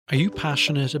Are you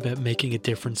passionate about making a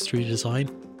difference through design?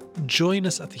 Join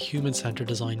us at the Human Centred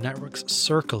Design Network's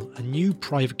Circle, a new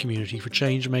private community for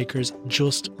change makers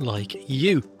just like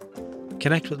you.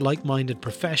 Connect with like-minded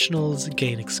professionals,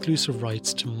 gain exclusive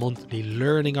rights to monthly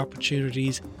learning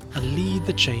opportunities, and lead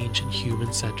the change in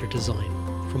human-centred design.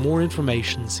 For more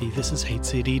information, see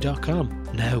thisishcd.com.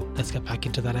 Now, let's get back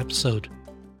into that episode.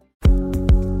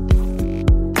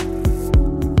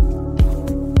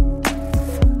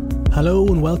 Hello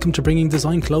and welcome to Bringing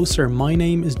Design Closer. My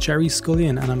name is Jerry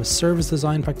Scullion and I'm a service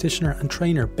design practitioner and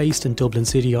trainer based in Dublin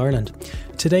City, Ireland.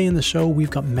 Today in the show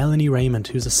we've got Melanie Rayment,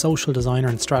 who's a social designer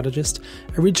and strategist,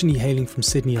 originally hailing from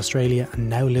Sydney, Australia and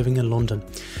now living in London.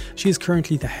 She is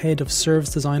currently the head of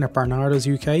service design at Barnardo's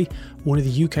UK, one of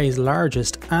the UK's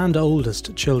largest and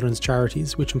oldest children's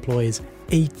charities, which employs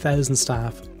 8,000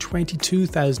 staff,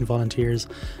 22,000 volunteers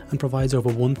and provides over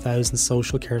 1,000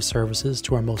 social care services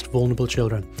to our most vulnerable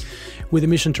children. With a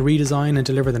mission to redesign and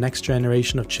deliver the next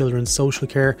generation of children's social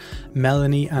care,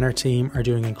 Melanie and her team are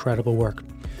doing incredible work.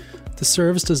 The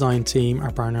service design team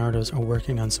at Barnardo's are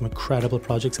working on some incredible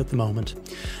projects at the moment,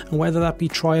 and whether that be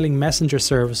trialling messenger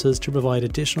services to provide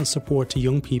additional support to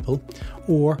young people,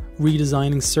 or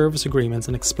redesigning service agreements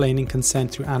and explaining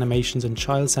consent through animations and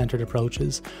child-centred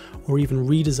approaches, or even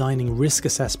redesigning risk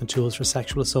assessment tools for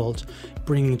sexual assault,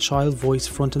 bringing child voice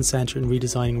front and centre and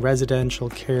redesigning residential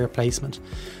care placement,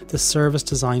 the service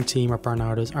design team at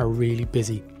Barnardo's are really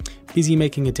busy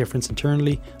making a difference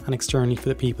internally and externally for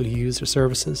the people who use their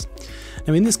services.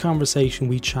 Now in this conversation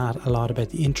we chat a lot about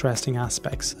the interesting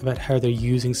aspects about how they're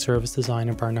using service design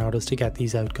in Barnardo's to get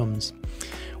these outcomes.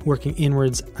 Working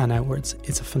inwards and outwards,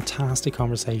 it's a fantastic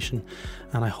conversation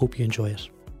and I hope you enjoy it.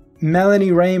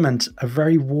 Melanie Rayment, a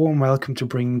very warm welcome to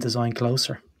Bringing Design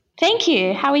Closer. Thank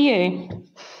you. How are you?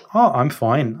 Oh, I'm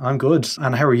fine. I'm good.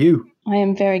 And how are you? I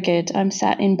am very good. I'm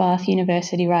sat in Bath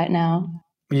University right now.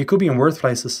 You could be in worse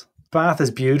places. Bath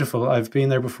is beautiful. I've been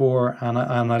there before and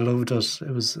I loved it.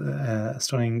 It was a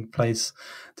stunning place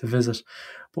to visit.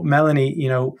 But Melanie, you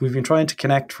know, we've been trying to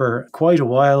connect for quite a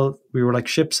while. We were like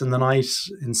ships in the night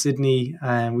in Sydney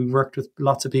and we worked with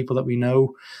lots of people that we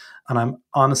know. And I'm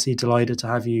honestly delighted to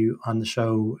have you on the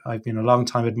show. I've been a long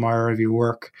time admirer of your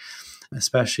work,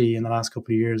 especially in the last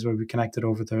couple of years where we connected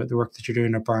over the work that you're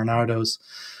doing at Barnardo's.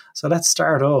 So let's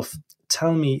start off.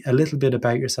 Tell me a little bit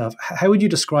about yourself. How would you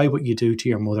describe what you do to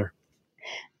your mother?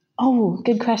 Oh,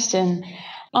 good question.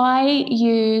 I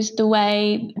use the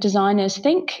way designers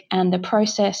think and the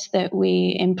process that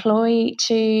we employ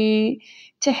to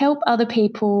help other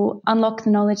people unlock the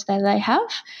knowledge that they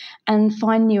have and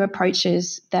find new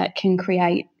approaches that can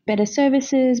create better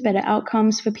services, better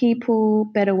outcomes for people,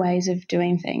 better ways of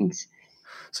doing things.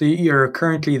 So you're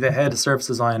currently the head of service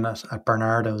design at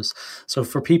Barnardo's. So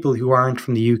for people who aren't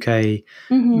from the UK,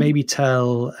 maybe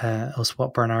tell us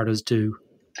what Barnardo's do.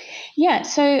 Yeah,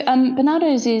 so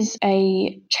Barnardo's is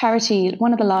a charity,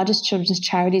 one of the largest children's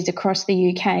charities across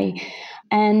the UK.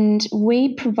 And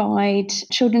we provide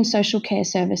children's social care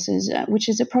services, which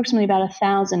is approximately about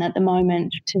 1,000 at the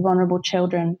moment to vulnerable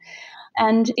children.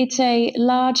 And it's a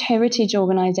large heritage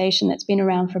organisation that's been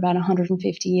around for about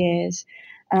 150 years.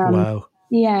 Wow.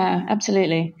 Yeah,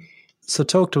 absolutely. So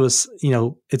talk to us, you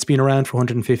know, it's been around for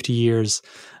 150 years.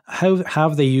 How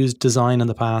have they used design in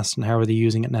the past and how are they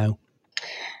using it now?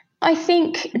 I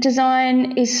think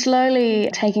design is slowly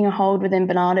taking a hold within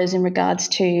Barnardo's in regards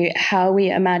to how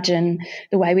we imagine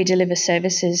the way we deliver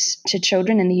services to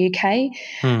children in the UK.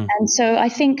 And so I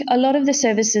think a lot of the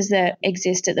services that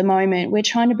exist at the moment, we're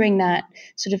trying to bring that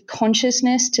sort of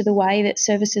consciousness to the way that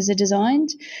services are designed.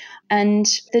 And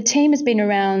the team has been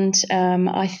around,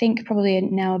 I think, probably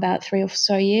now about 3 or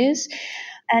so years.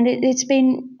 And it's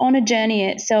been on a journey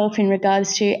itself in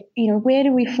regards to, you know, where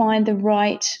do we find the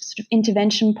right sort of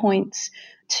intervention points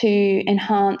to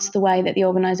enhance the way that the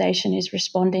organisation is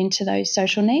responding to those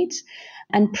social needs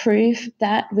and prove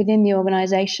that within the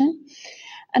organisation.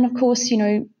 And of course, you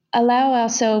know, allow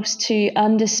ourselves to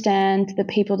understand the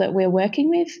people that we're working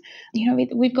with. You know,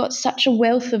 we've got such a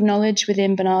wealth of knowledge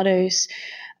within Barnardo's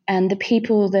and the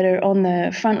people that are on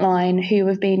the front line who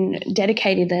have been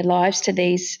dedicated their lives to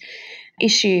these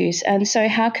issues. And so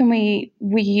how can we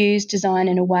use design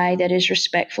in a way that is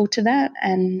respectful to that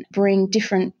and bring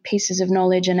different pieces of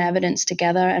knowledge and evidence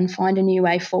together and find a new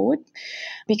way forward?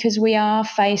 Because we are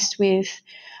faced with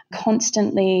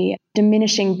constantly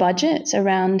diminishing budgets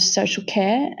around social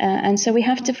care. And so we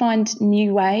have to find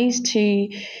new ways to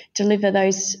deliver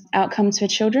those outcomes for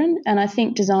children. And I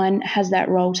think design has that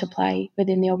role to play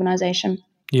within the organisation.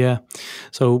 Yeah.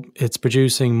 So it's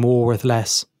producing more with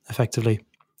less, effectively,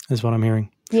 is what I'm hearing.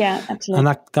 Yeah, And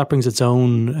absolutely. that brings its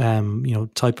own,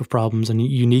 type of problems and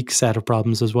unique set of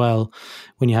problems as well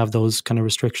when you have those kind of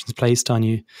restrictions placed on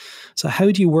you. So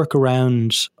how do you work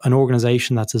around an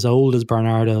organisation that's as old as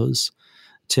Barnardo's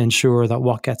to ensure that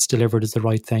what gets delivered is the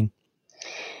right thing?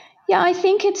 Yeah, I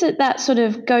think it's at that sort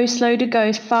of go slow to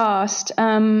go fast.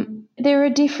 There are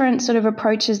different sort of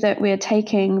approaches that we're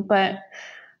taking, but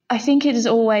I think it is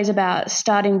always about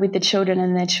starting with the children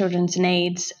and their children's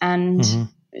needs and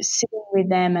Mm-hmm. sitting with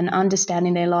them and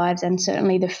understanding their lives, and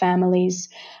certainly the families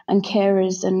and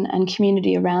carers and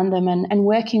community around them, and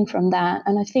working from that.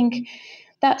 And I think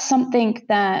that's something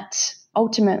that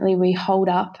ultimately we hold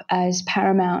up as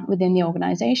paramount within the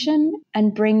organisation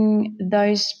and bring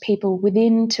those people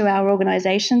within to our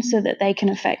organisation so that they can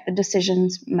affect the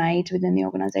decisions made within the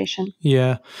organisation.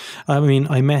 Yeah. I mean,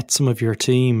 I met some of your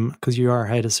team because you are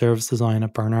head of service design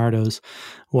at Barnardo's.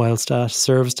 Whilst at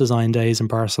Service Design Days in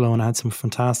Barcelona, I had some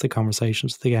fantastic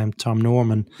conversations with Tom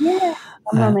Norman. Yeah,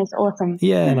 Uh, Melanie is awesome.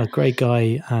 yeah, and a great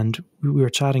guy. And we were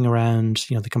chatting around,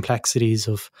 the complexities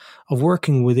of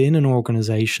working within an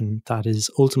organization that is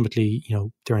ultimately,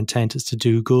 their intent is to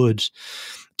do good.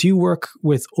 Do you work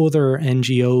with other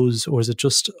NGOs or is it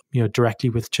just, directly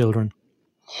with children?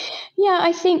 Yeah,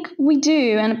 I think we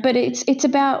do, but it's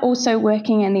about also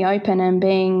working in the open and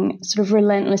being sort of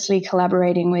relentlessly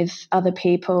collaborating with other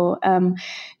people. I'm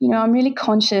really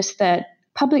conscious that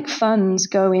public funds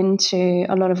go into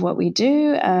a lot of what we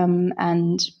do,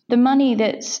 and the money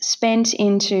that's spent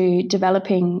into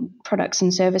developing products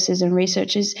and services and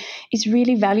research is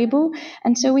really valuable,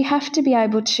 and so we have to be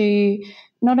able to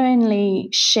not only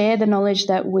share the knowledge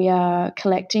that we are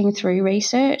collecting through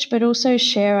research, but also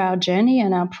share our journey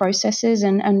and our processes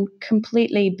and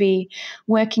completely be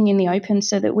working in the open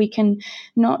so that we can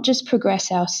not just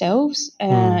progress ourselves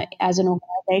as an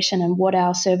organisation and what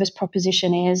our service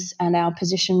proposition is and our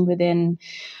position within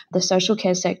the social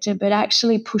care sector, but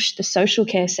actually push the social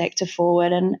care sector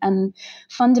forward. And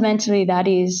fundamentally, that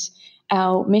is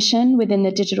our mission within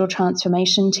the digital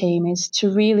transformation team, is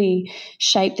to really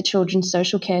shape the children's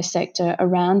social care sector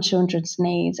around children's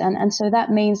needs. And so that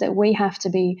means that we have to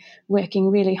be working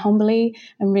really humbly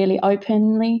and really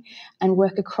openly and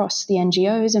work across the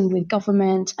NGOs and with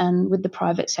government and with the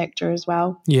private sector as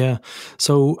well. Yeah.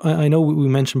 So I know we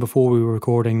mentioned before we were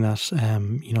recording that,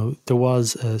 there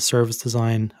was a service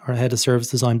design or a head of service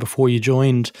design before you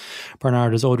joined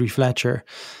Barnardo's, Audrey Fletcher.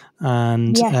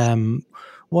 And Yes.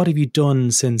 what have you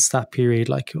done since that period?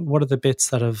 Like, what are the bits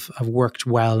that have worked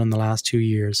well in the last 2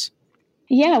 years?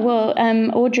 Yeah, well,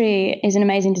 Audrey is an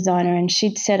amazing designer, and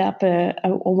she'd set up a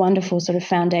wonderful sort of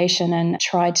foundation and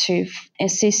tried to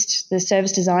assist the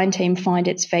service design team find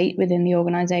its feet within the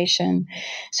organisation.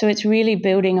 So it's really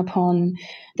building upon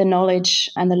the knowledge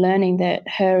and the learning that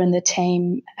her and the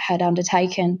team had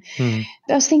undertaken. I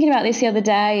was thinking about this the other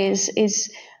day, is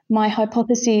my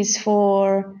hypothesis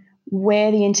for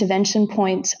where the intervention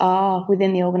points are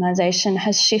within the organisation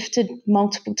has shifted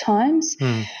multiple times.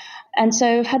 And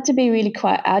so I've had to be really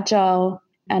quite agile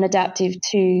and adaptive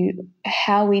to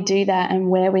how we do that and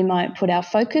where we might put our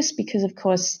focus, because, of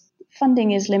course,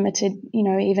 funding is limited,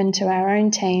 even to our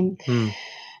own team.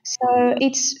 So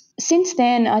since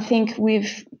then, I think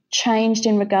we've changed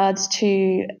in regards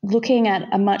to looking at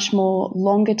a much more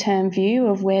longer term view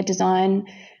of where design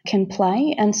can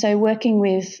play. And so working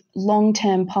with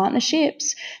long-term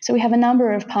partnerships. So we have a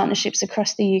number of partnerships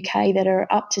across the UK that are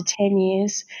up to 10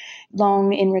 years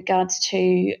long in regards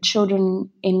to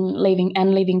children in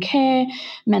leaving care,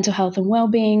 mental health and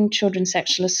wellbeing, children's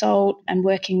sexual assault, and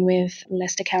working with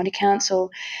Leicester County Council.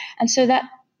 And so that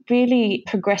really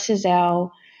progresses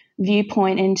our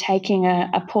viewpoint in taking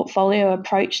a portfolio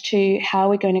approach to how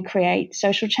we're going to create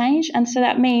social change. And so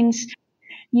that means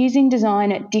using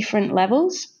design at different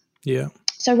levels. Yeah.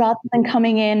 So rather than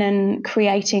coming in and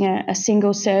creating a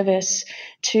single service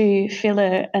to fill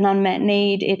an unmet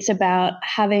need, it's about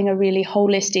having a really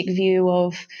holistic view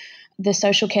of the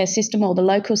social care system or the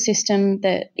local system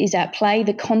that is at play,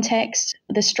 the context,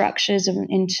 the structures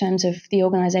in terms of the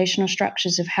organisational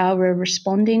structures of how we're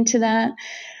responding to that.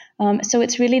 So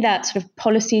it's really that sort of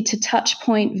policy to touch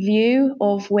point view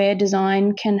of where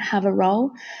design can have a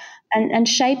role. And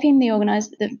shaping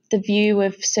the view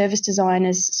of service design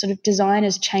as sort of design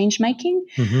as change making,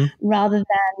 rather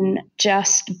than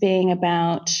just being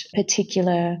about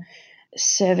particular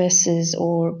services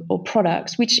or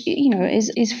products, which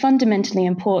is fundamentally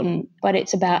important, but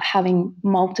it's about having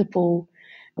multiple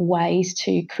ways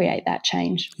to create that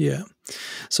change. Yeah.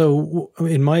 So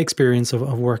in my experience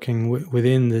of working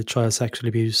within the child sexual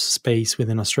abuse space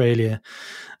within Australia,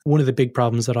 one of the big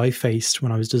problems that I faced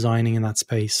when I was designing in that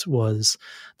space was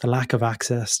the lack of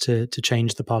access to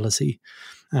change the policy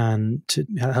and to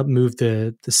help move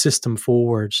the system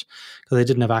forward, because they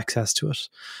didn't have access to it.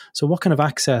 So what kind of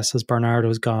access has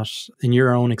Barnardo's got in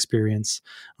your own experience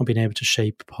on being able to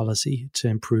shape policy to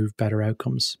improve better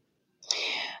outcomes?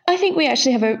 I think we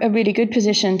actually have a really good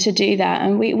position to do that,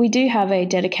 and we do have a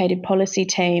dedicated policy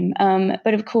team.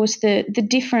 But of course, the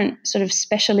different sort of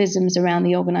specialisms around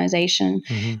the organisation,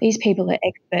 these people are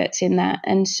experts in that.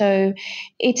 And so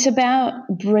it's about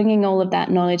bringing all of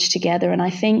that knowledge together. And I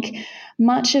think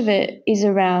much of it is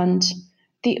around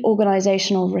the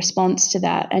organisational response to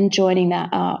that and joining that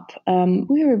up.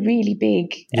 We're a really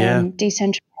big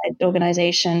decentralised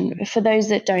organisation. For those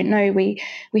that don't know, we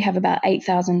have about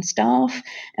 8,000 staff,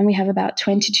 and we have about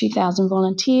 22,000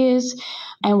 volunteers,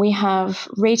 and we have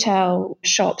retail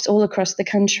shops all across the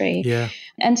country. Yeah.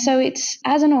 And so it's,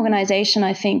 as an organisation,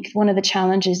 I think one of the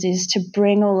challenges is to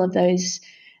bring all of those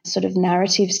sort of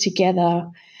narratives together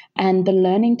and the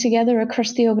learning together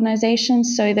across the organisation,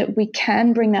 so that we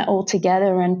can bring that all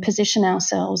together and position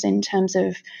ourselves in terms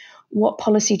of what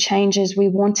policy changes we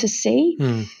want to see.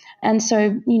 And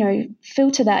so,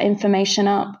 filter that information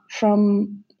up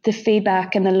from the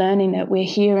feedback and the learning that we're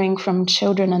hearing from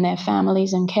children and their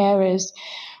families and carers,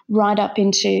 right up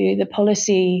into the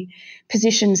policy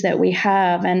positions that we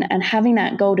have, and having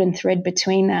that golden thread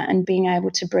between that and being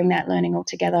able to bring that learning all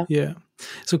together. Yeah.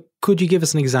 So could you give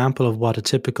us an example of what a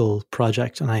typical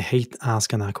project, and I hate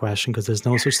asking that question because there's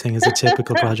no such thing as a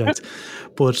typical project,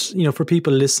 but for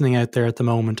people listening out there at the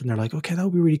moment and they're like, okay, that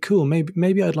would be really cool.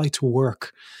 Maybe I'd like to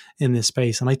work in this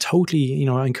space. And I totally,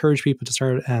 I encourage people to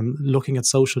start looking at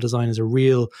social design as a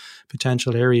real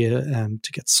potential area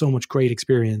to get so much great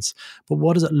experience. But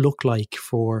what does it look like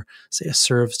for, say, a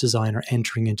service designer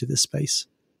entering into this space?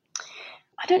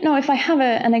 I don't know if I have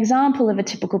an example of a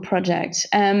typical project.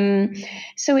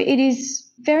 So it is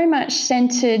very much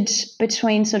centered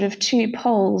between sort of two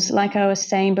poles, like I was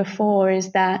saying before,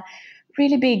 is that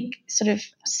really big sort of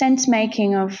sense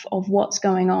making of what's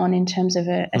going on in terms of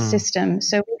a system.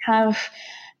 So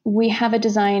we have a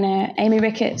designer, Amy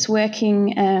Ricketts, working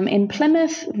in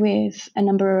Plymouth with a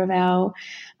number of our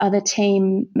other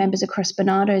team members across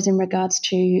Barnardo's in regards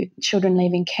to children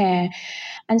leaving care.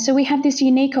 And so we have this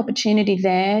unique opportunity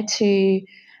there to,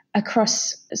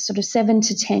 across sort of 7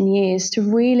 to 10 years, to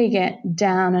really get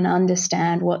down and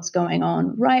understand what's going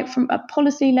on, right from a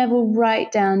policy level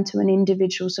right down to an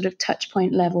individual sort of touch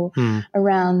point level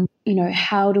around,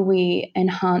 how do we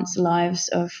enhance the lives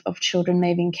of children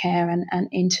leaving care and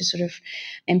into sort of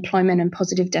employment and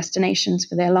positive destinations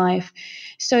for their life.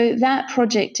 So that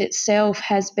project itself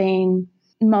has been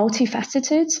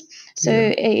multifaceted. So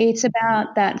it's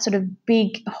about that sort of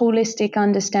big holistic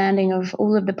understanding of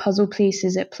all of the puzzle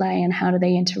pieces at play and how do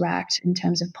they interact in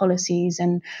terms of policies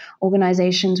and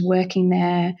organizations working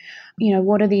there.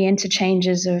 What are the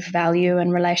interchanges of value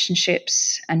and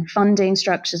relationships and funding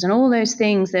structures and all those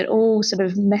things that all sort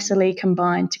of messily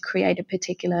combine to create a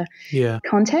particular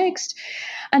context.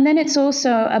 And then it's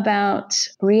also about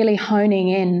really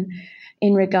honing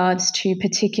in regards to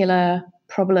particular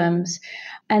problems.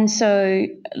 And so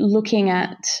looking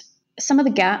at some of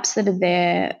the gaps that are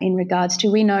there in regards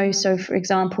to, we know, so for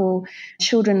example,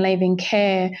 children leaving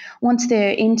care, once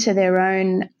they're into their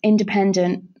own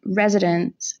independent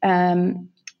residence,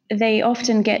 they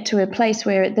often get to a place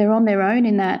where they're on their own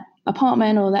in that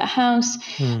apartment or that house,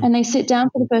 and they sit down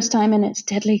for the first time and it's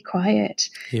deadly quiet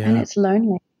and it's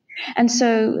lonely. And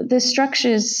so the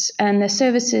structures and the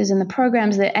services and the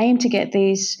programs that aim to get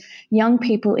these young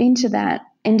people into that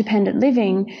independent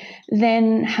living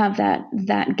then have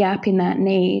that gap in that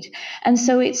need. And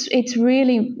so it's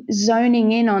really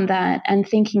zoning in on that and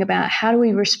thinking about how do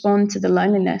we respond to the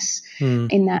loneliness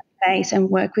in that space and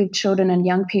work with children and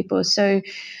young people. So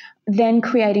then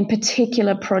creating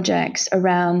particular projects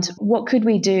around what could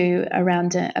we do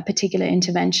around a particular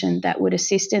intervention that would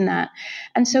assist in that.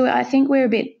 And so I think we're a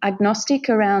bit agnostic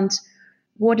around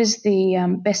what is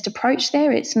the best approach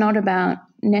there. It's not about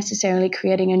necessarily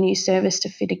creating a new service to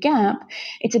fit a gap.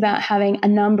 It's about having a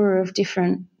number of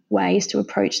different ways to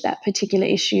approach that particular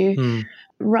issue,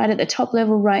 right at the top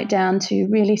level, right down to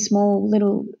really small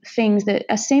little things that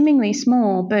are seemingly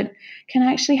small but can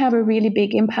actually have a really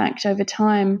big impact over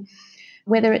time.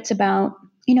 Whether it's about,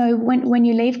 when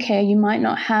you leave care, you might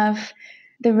not have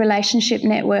the relationship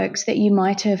networks that you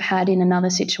might have had in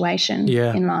another situation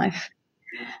in life.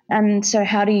 And so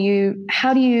how do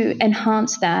you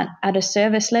enhance that at a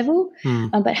service level,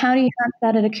 but how do you enhance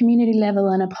that at a community level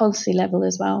and a policy level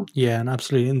as well? Yeah, and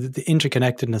absolutely. And the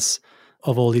interconnectedness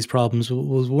of all these problems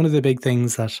was one of the big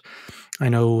things that I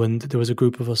know when there was a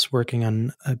group of us working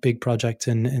on a big project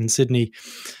in Sydney,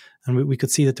 and we could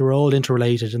see that they were all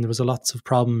interrelated and there was lots of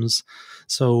problems.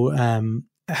 So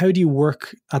how do you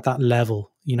work at that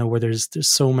level, where there's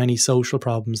so many social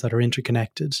problems that are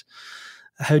interconnected?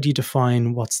 How do you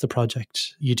define what's the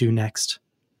project you do next?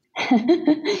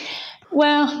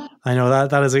 Well, I know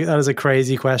that is a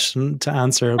crazy question to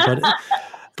answer,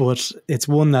 but it's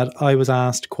one that I was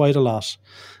asked quite a lot,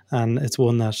 and it's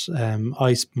one that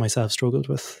I myself struggled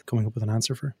with coming up with an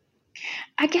answer for.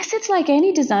 I guess it's like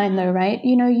any design though, right?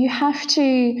 You have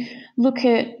to look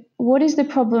at what is the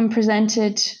problem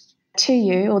presented to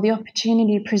you or the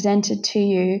opportunity presented to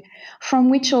you, from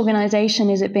which organisation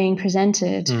is it being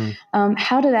presented,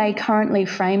 how do they currently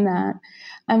frame that,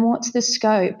 and what's the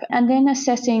scope, and then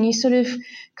assessing, you sort of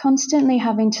constantly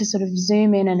having to sort of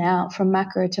zoom in and out from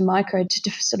macro to micro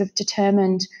to sort of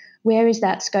determine where is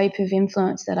that scope of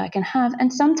influence that I can have,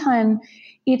 and sometimes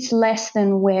it's less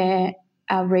than where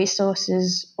our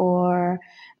resources or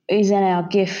is in our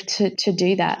gift to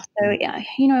do that. So,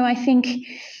 I think,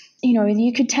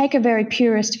 you could take a very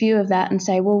purist view of that and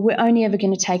say, well, we're only ever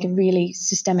going to take a really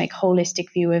systemic,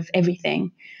 holistic view of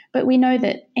everything. But we know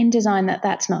that in design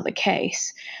that's not the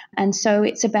case. And so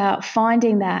it's about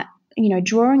finding that,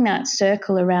 drawing that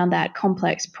circle around that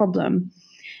complex problem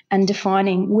and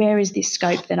defining where is this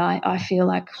scope that I feel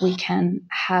like we can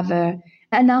have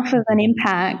enough of an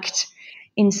impact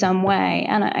in some way.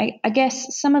 And I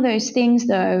guess some of those things,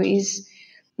 though, is,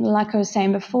 like I was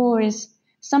saying before, is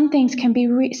some things can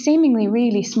be seemingly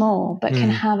really small but can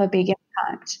have a big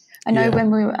impact. I know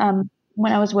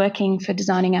when I was working for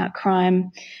designing out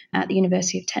crime at the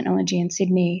University of Technology in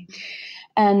Sydney,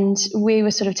 and we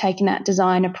were sort of taking that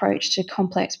design approach to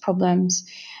complex problems,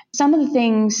 some of the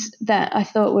things that I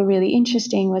thought were really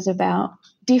interesting was about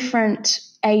different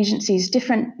agencies,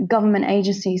 different government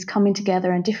agencies coming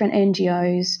together, and different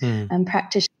NGOs and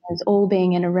practitioners all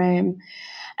being in a room.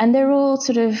 And they're all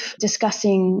sort of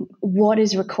discussing what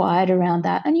is required around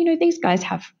that. And, these guys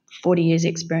have 40 years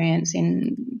experience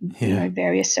in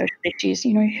various social issues.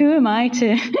 Who am I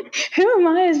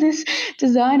as this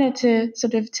designer to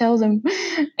sort of tell them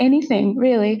anything,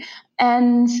 really?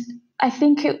 And I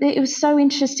think it was so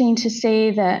interesting to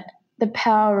see that the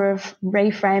power of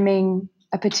reframing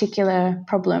a particular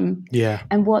problem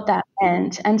and what that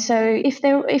meant. And so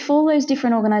if all those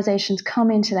different organisations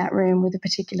come into that room with a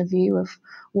particular view of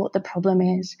what the problem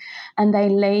is, and they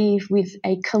leave with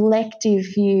a collective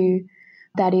view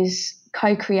that is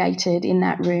co-created in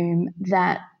that room,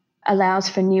 that allows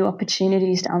for new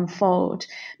opportunities to unfold,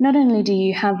 not only do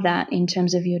you have that in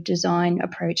terms of your design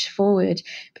approach forward,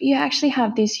 but you actually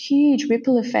have this huge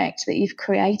ripple effect that you've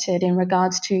created in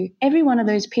regards to every one of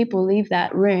those people leave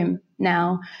that room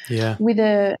now with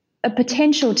a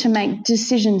potential to make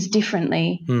decisions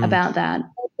differently about that,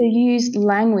 to use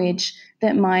language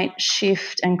that might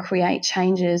shift and create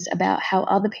changes about how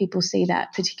other people see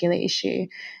that particular issue.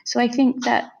 So I think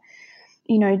that,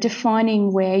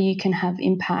 defining where you can have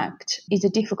impact is a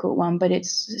difficult one, but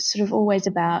it's sort of always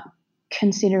about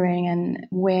considering and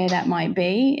where that might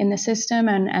be in the system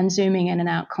and zooming in and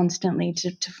out constantly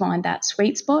to find that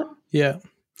sweet spot. Yeah.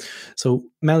 So,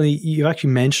 Melanie, you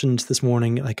actually mentioned this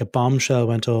morning like a bombshell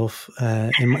went off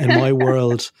in my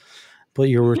world, but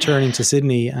you're returning to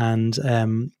Sydney, and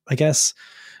I guess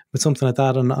with something like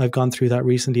that, and I've gone through that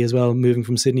recently as well, moving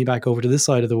from Sydney back over to this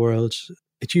side of the world,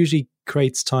 it usually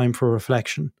creates time for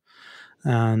reflection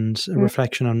and a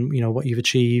reflection on, what you've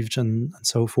achieved and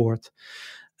so forth.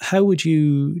 How would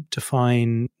you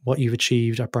define what you've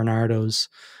achieved at Bernardo's,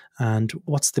 and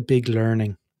what's the big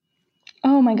learning?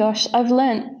 Oh my gosh, I've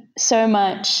learned so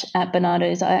much at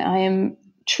Bernardo's. I am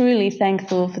truly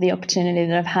thankful for the opportunity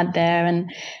that I've had there,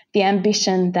 and the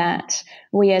ambition that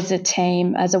we as a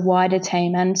team, as a wider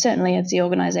team, and certainly as the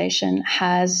organisation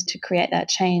has to create that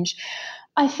change.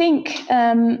 I think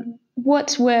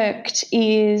what's worked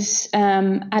is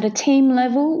at a team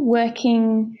level,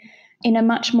 working in a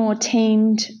much more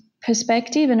teamed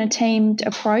perspective and a teamed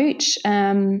approach.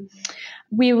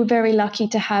 We were very lucky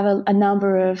to have a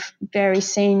number of very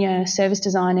senior service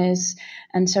designers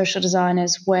and social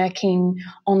designers working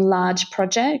on large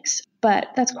projects, but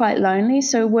that's quite lonely.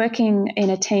 So working in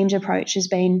a teamed approach has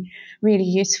been really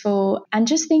useful, and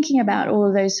just thinking about all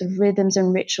of those sort of rhythms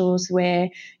and rituals where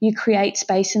you create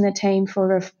space in the team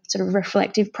for sort of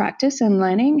reflective practice and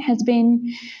learning has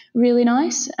been really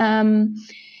nice.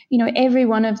 every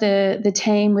one of the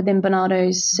team within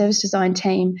Bernardo's service design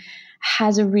team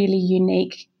has a really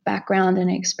unique background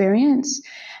and experience.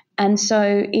 And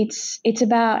so it's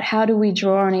about how do we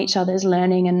draw on each other's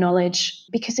learning and knowledge,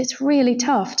 because it's really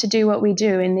tough to do what we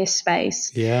do in this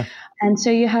space. Yeah. And so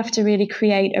you have to really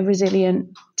create a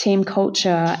resilient team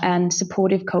culture and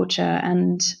supportive culture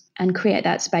and create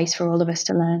that space for all of us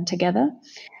to learn together.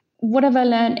 What have I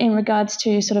learned in regards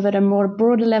to sort of at a more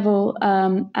broader level,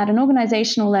 at an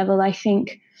organizational level? I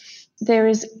think there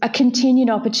is a continued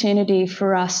opportunity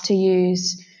for us to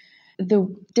use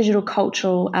the digital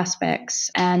cultural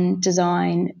aspects and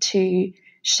design to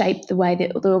shape the way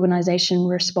that the organization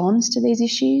responds to these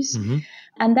issues. Mm-hmm.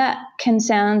 And that can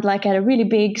sound like at a really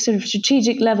big sort of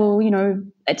strategic level,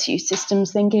 let's use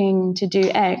systems thinking to do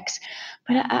X.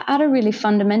 But at a really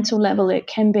fundamental level, it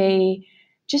can be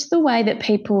just the way that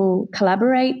people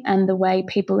collaborate and the way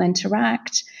people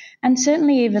interact, and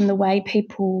certainly even the way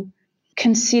people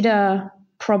consider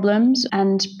problems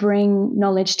and bring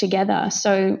knowledge together.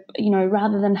 So,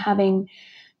 rather than having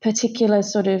particular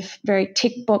sort of very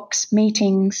tick box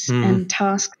meetings and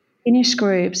task finish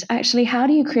groups, actually, how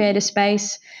do you create a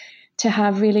space to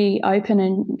have really open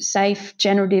and safe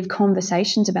generative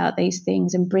conversations about these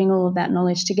things and bring all of that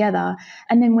knowledge together?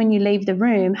 And then when you leave the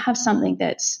room, have something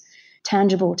that's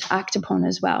tangible to act upon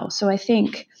as well. So I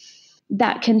think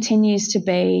that continues to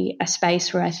be a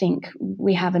space where I think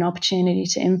we have an opportunity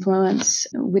to influence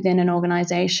within an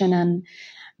organisation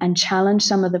and challenge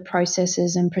some of the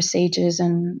processes and procedures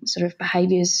and sort of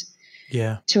behaviours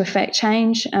to affect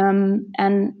change.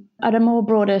 And at a more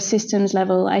broader systems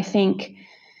level, I think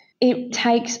it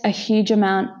takes a huge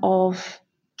amount of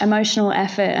emotional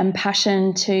effort and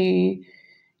passion to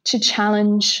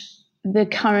challenge the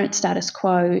current status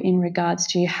quo in regards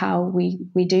to how we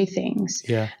do things.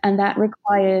 Yeah. And that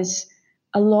requires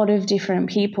a lot of different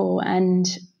people. And,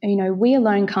 we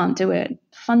alone can't do it.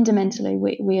 Fundamentally,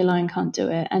 we alone can't do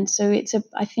it. And so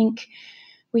I think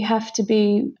we have to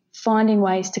be finding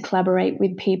ways to collaborate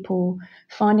with people,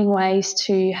 finding ways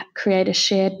to create a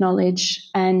shared knowledge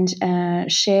and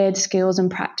shared skills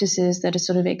and practices that are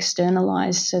sort of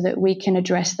externalized so that we can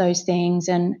address those things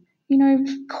and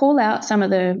call out some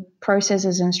of the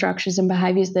processes and structures and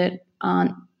behaviours that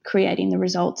aren't creating the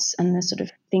results and the sort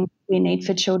of things we need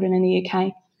for children in the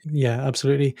UK. Yeah,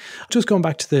 absolutely. Just going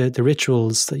back to the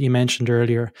rituals that you mentioned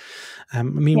earlier.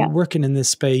 Working in this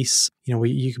space,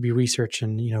 you could be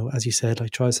researching, as you said,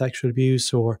 like child sexual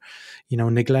abuse or,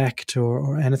 neglect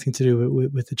or anything to do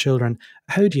with the children.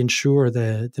 How do you ensure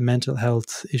the mental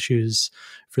health issues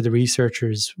for the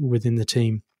researchers within the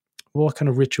team? What kind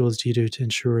of rituals do you do to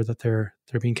ensure that they're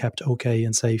being kept okay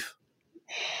and safe?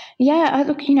 Yeah,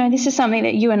 look, this is something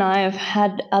that you and I have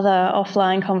had other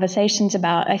offline conversations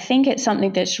about. I think it's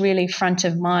something that's really front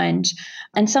of mind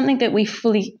and something that we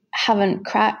fully haven't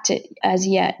cracked it as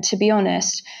yet, to be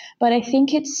honest. But I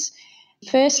think it's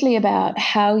firstly about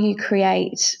how you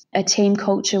create a team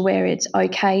culture where it's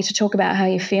okay to talk about how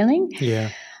you're feeling. Yeah.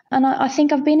 And I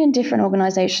think I've been in different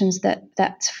organisations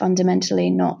that's fundamentally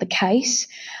not the case.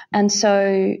 And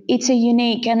so it's a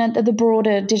unique, and at the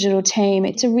broader digital team,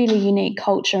 it's a really unique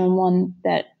culture and one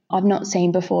that I've not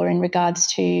seen before in regards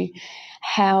to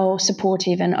how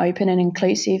supportive and open and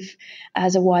inclusive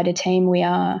as a wider team we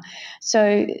are.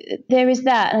 So there is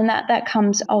that, and that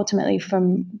comes ultimately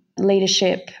from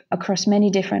leadership across many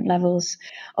different levels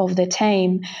of the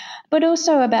team, but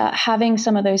also about having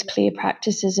some of those clear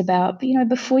practices about,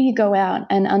 before you go out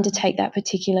and undertake that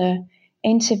particular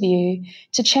interview,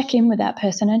 to check in with that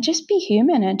person and just be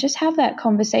human and just have that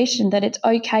conversation that it's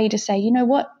okay to say,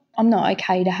 I'm not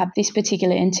okay to have this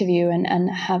particular interview and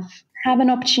have an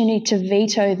opportunity to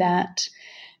veto that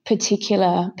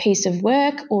particular piece of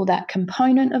work or that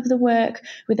component of the work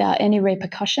without any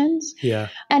repercussions. Yeah.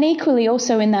 And equally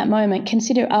also in that moment,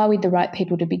 consider, are we the right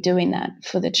people to be doing that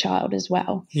for the child as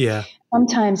well? Yeah.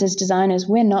 Sometimes as designers,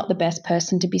 we're not the best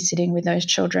person to be sitting with those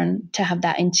children to have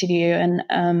that interview. And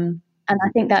I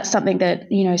think that's something that,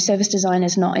 service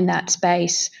designers not in that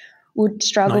space would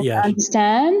struggle to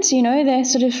understand. They're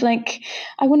sort of like,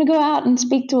 I want to go out and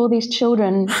speak to all these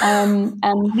children. And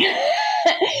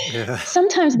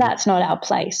sometimes that's not our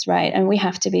place, right? And we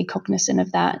have to be cognizant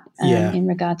of that in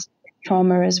regards to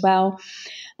trauma as well.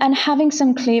 And having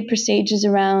some clear procedures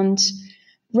around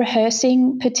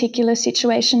rehearsing particular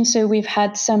situations. So we've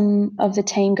had some of the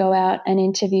team go out and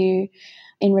interview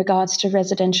in regards to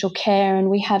residential care, and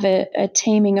we have a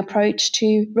teaming approach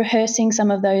to rehearsing some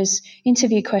of those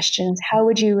interview questions. How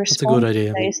would you respond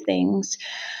to those things?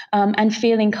 And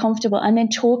feeling comfortable, and then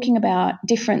talking about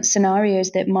different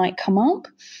scenarios that might come up.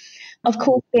 Of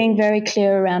course, being very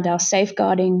clear around our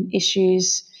safeguarding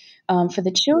issues for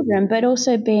the children, but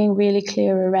also being really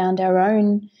clear around our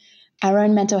own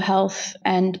mental health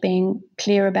and being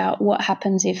clear about what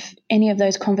happens if any of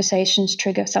those conversations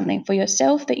trigger something for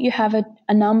yourself, that you have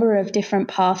a number of different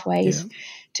pathways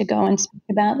to go and speak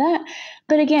about that.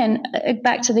 But again,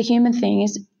 back to the human thing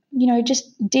is,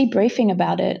 just debriefing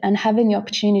about it and having the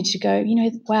opportunity to go,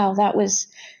 wow, that was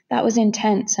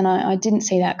intense and I didn't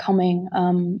see that coming.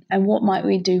 And what might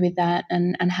we do with that?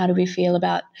 And how do we feel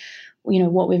about,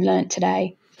 what we've learned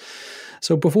today?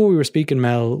 So before we were speaking,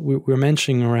 Mel, we were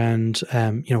mentioning around,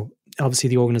 obviously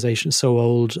the organization is so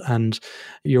old and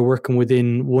you're working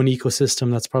within one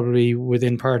ecosystem that's probably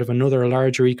within part of another, a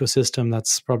larger ecosystem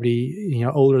that's probably,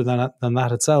 older than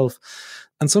that itself.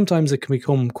 And sometimes it can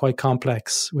become quite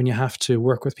complex when you have to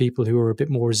work with people who are a bit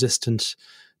more resistant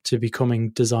to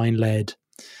becoming design-led.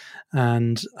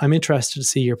 And I'm interested to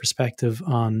see your perspective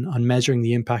on measuring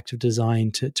the impact of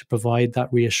design to provide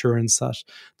that reassurance that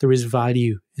there is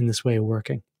value in this way of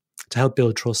working, to help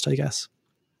build trust, I guess.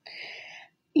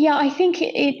 Yeah, I think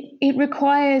it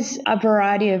requires a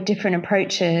variety of different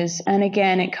approaches. And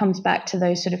again, it comes back to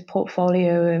those sort of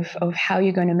portfolio of how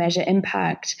you're going to measure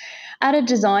impact at a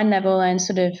design level and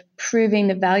sort of proving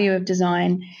the value of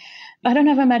design. I don't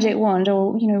have a magic wand,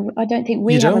 or, I don't think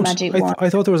we have a magic wand. I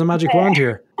thought there was a magic wand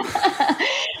here.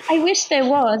 I wish there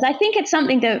was. I think it's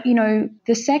something that,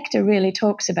 the sector really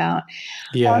talks about.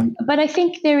 Yeah. But I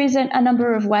think there is a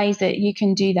number of ways that you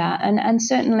can do that. And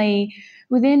certainly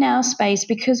within our space,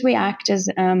 because we act as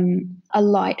a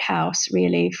lighthouse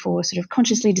really for sort of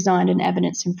consciously designed and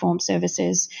evidence-informed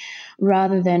services,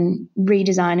 rather than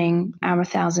redesigning our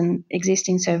 1,000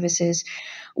 existing services,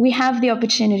 we have the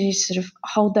opportunity to sort of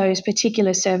hold those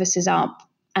particular services up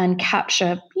and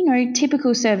capture,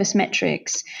 typical service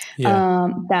metrics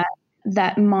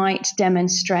that might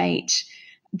demonstrate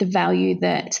the value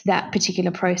that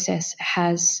particular process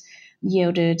has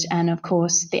yielded, and of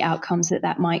course the outcomes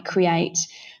that might create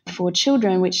for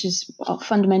children, which is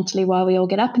fundamentally why we all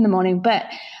get up in the morning. But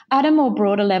at a more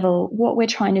broader level, what we're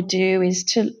trying to do is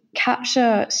to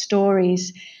capture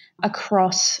stories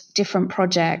across different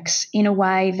projects in a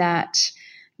way that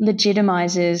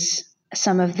legitimizes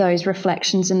some of those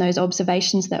reflections and those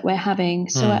observations that we're having.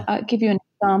 So I'll give you an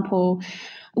example.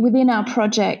 Within our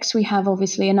projects, we have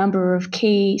obviously a number of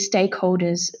key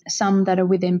stakeholders, some that are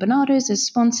within Barnardo's as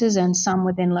sponsors and some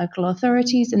within local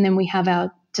authorities, and then we have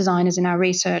our designers and our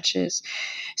researchers.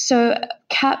 So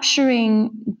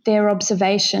capturing their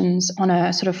observations on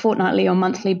a sort of fortnightly or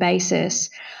monthly basis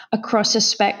across a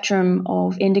spectrum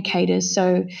of indicators.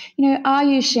 So, are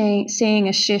you seeing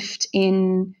a shift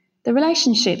in the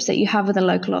relationships that you have with a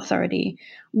local authority?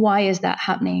 Why is that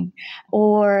happening?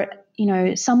 Or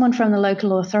someone from the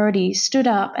local authority stood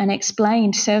up and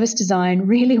explained service design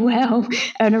really well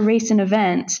at a recent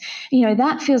event.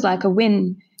 That feels like a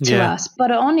win to us.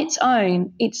 But on its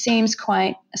own, it seems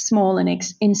quite small and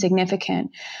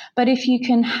insignificant. But if you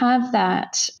can have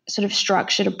that sort of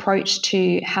structured approach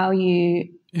to how you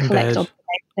collect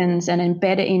observations and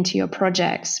embed it into your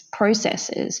project's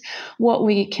processes, what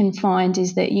we can find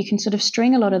is that you can sort of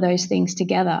string a lot of those things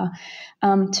together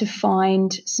to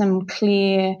find some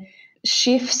clear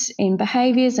shifts in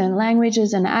behaviours and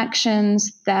languages and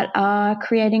actions that are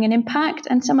creating an impact.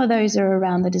 And some of those are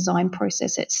around the design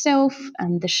process itself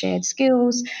and the shared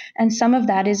skills. And some of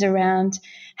that is around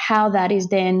how that is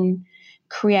then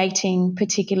creating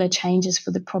particular changes for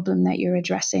the problem that you're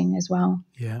addressing as well.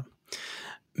 Yeah.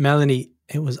 Melanie,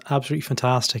 it was absolutely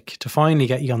fantastic to finally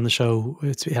get you on the show.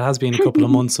 It has been a couple of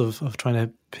months of trying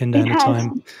to pin down the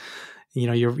time.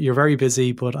 You're very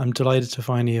busy, but I'm delighted to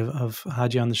finally have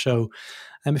had you on the show.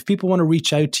 If people want to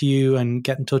reach out to you and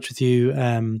get in touch with you,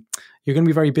 you're going to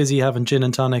be very busy having gin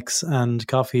and tonics and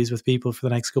coffees with people for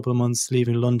the next couple of months,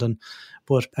 leaving London.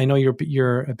 But I know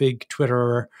you're a big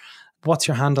Twitterer. What's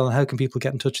your handle and how can people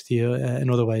get in touch with you in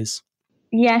other ways?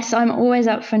 Yes, I'm always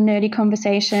up for nerdy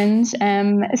conversations.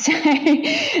 So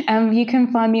you can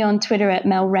find me on Twitter at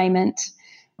Mel Rayment,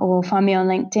 or find me on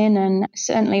LinkedIn, and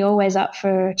certainly always up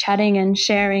for chatting and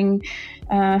sharing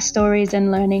stories and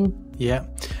learning. Yeah,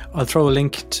 I'll throw a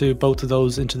link to both of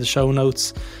those into the show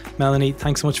notes. Melanie,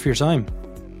 thanks so much for your time.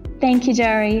 Thank you,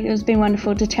 Jerry. It has been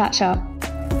wonderful to catch up.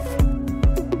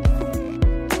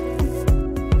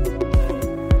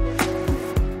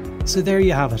 So there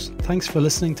you have it. Thanks for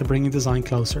listening to Bringing Design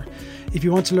Closer. If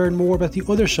you want to learn more about the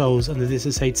other shows on the This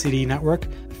Is HCD network,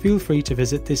 feel free to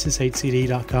visit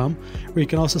thishishcd.com, where you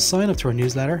can also sign up to our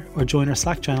newsletter or join our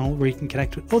Slack channel where you can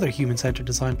connect with other human-centered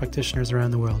design practitioners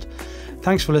around the world.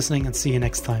 Thanks for listening and see you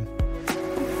next time.